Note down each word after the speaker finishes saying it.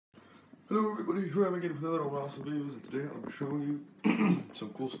Hello everybody, here I am again with another awesome videos, and today I'm showing you some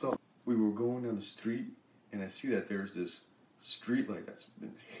cool stuff. We were going down the street and I see that there's this street light that's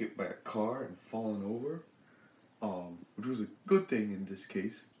been hit by a car and fallen over, which was a good thing in this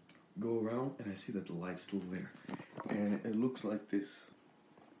case. Go around and I see that the light's still there and it looks like this.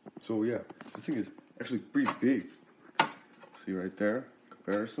 So yeah, this thing is actually pretty big. See right there,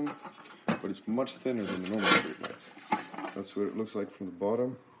 comparison, but it's much thinner than the normal street lights. That's what it looks like from the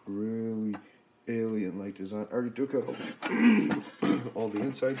bottom. Really alien-like design. I already took out all the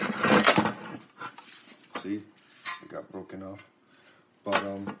insides. See, it got broken off. But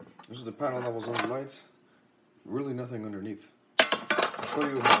this is the panel that was on the lights. Really nothing underneath. I'll show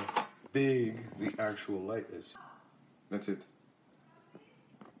you how big the actual light is. That's it.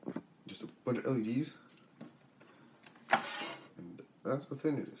 Just a bunch of LEDs. And that's how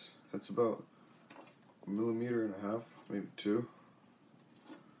thin it is. That's about 1.5 millimeters, maybe 2.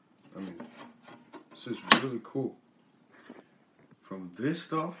 I mean, this is really cool. From this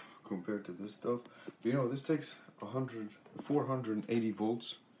stuff compared to this stuff, you know, this takes 480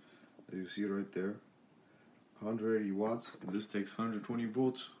 volts. You see it right there, 180 watts. And this takes 120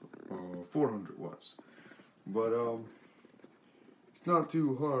 volts, 400 watts. But it's not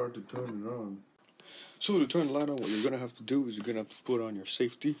too hard to turn it on. So to turn the light on, what you're gonna have to do is you're gonna have to put on your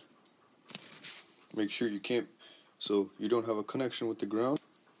safety. Make sure you can't, so you don't have a connection with the ground.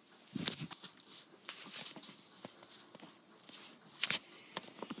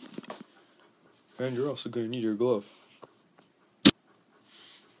 And you're also going to need your glove.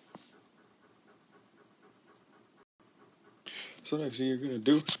 So next thing you're going to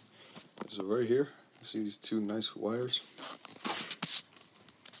do is right here, you see these 2 nice wires.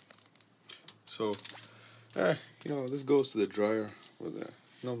 So, you know, this goes to the dryer. With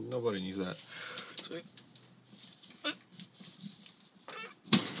nobody needs that. So,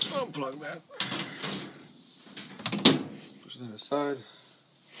 unplug that. Push that aside.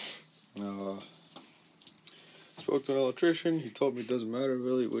 Now, spoke to an electrician. He told me it doesn't matter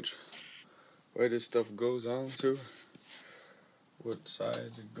really which way this stuff goes on to, what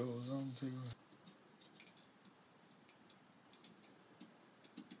side it goes on to.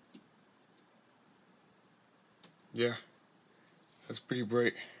 Yeah, that's pretty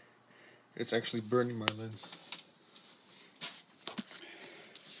bright. It's actually burning my lens.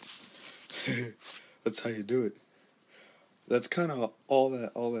 That's how you do it. That's kind of all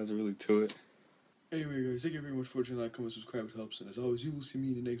that's really to it. Anyway guys, thank you very much for watching. Like, comment, subscribe, it helps. And as always, you will see me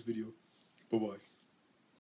in the next video. Bye bye.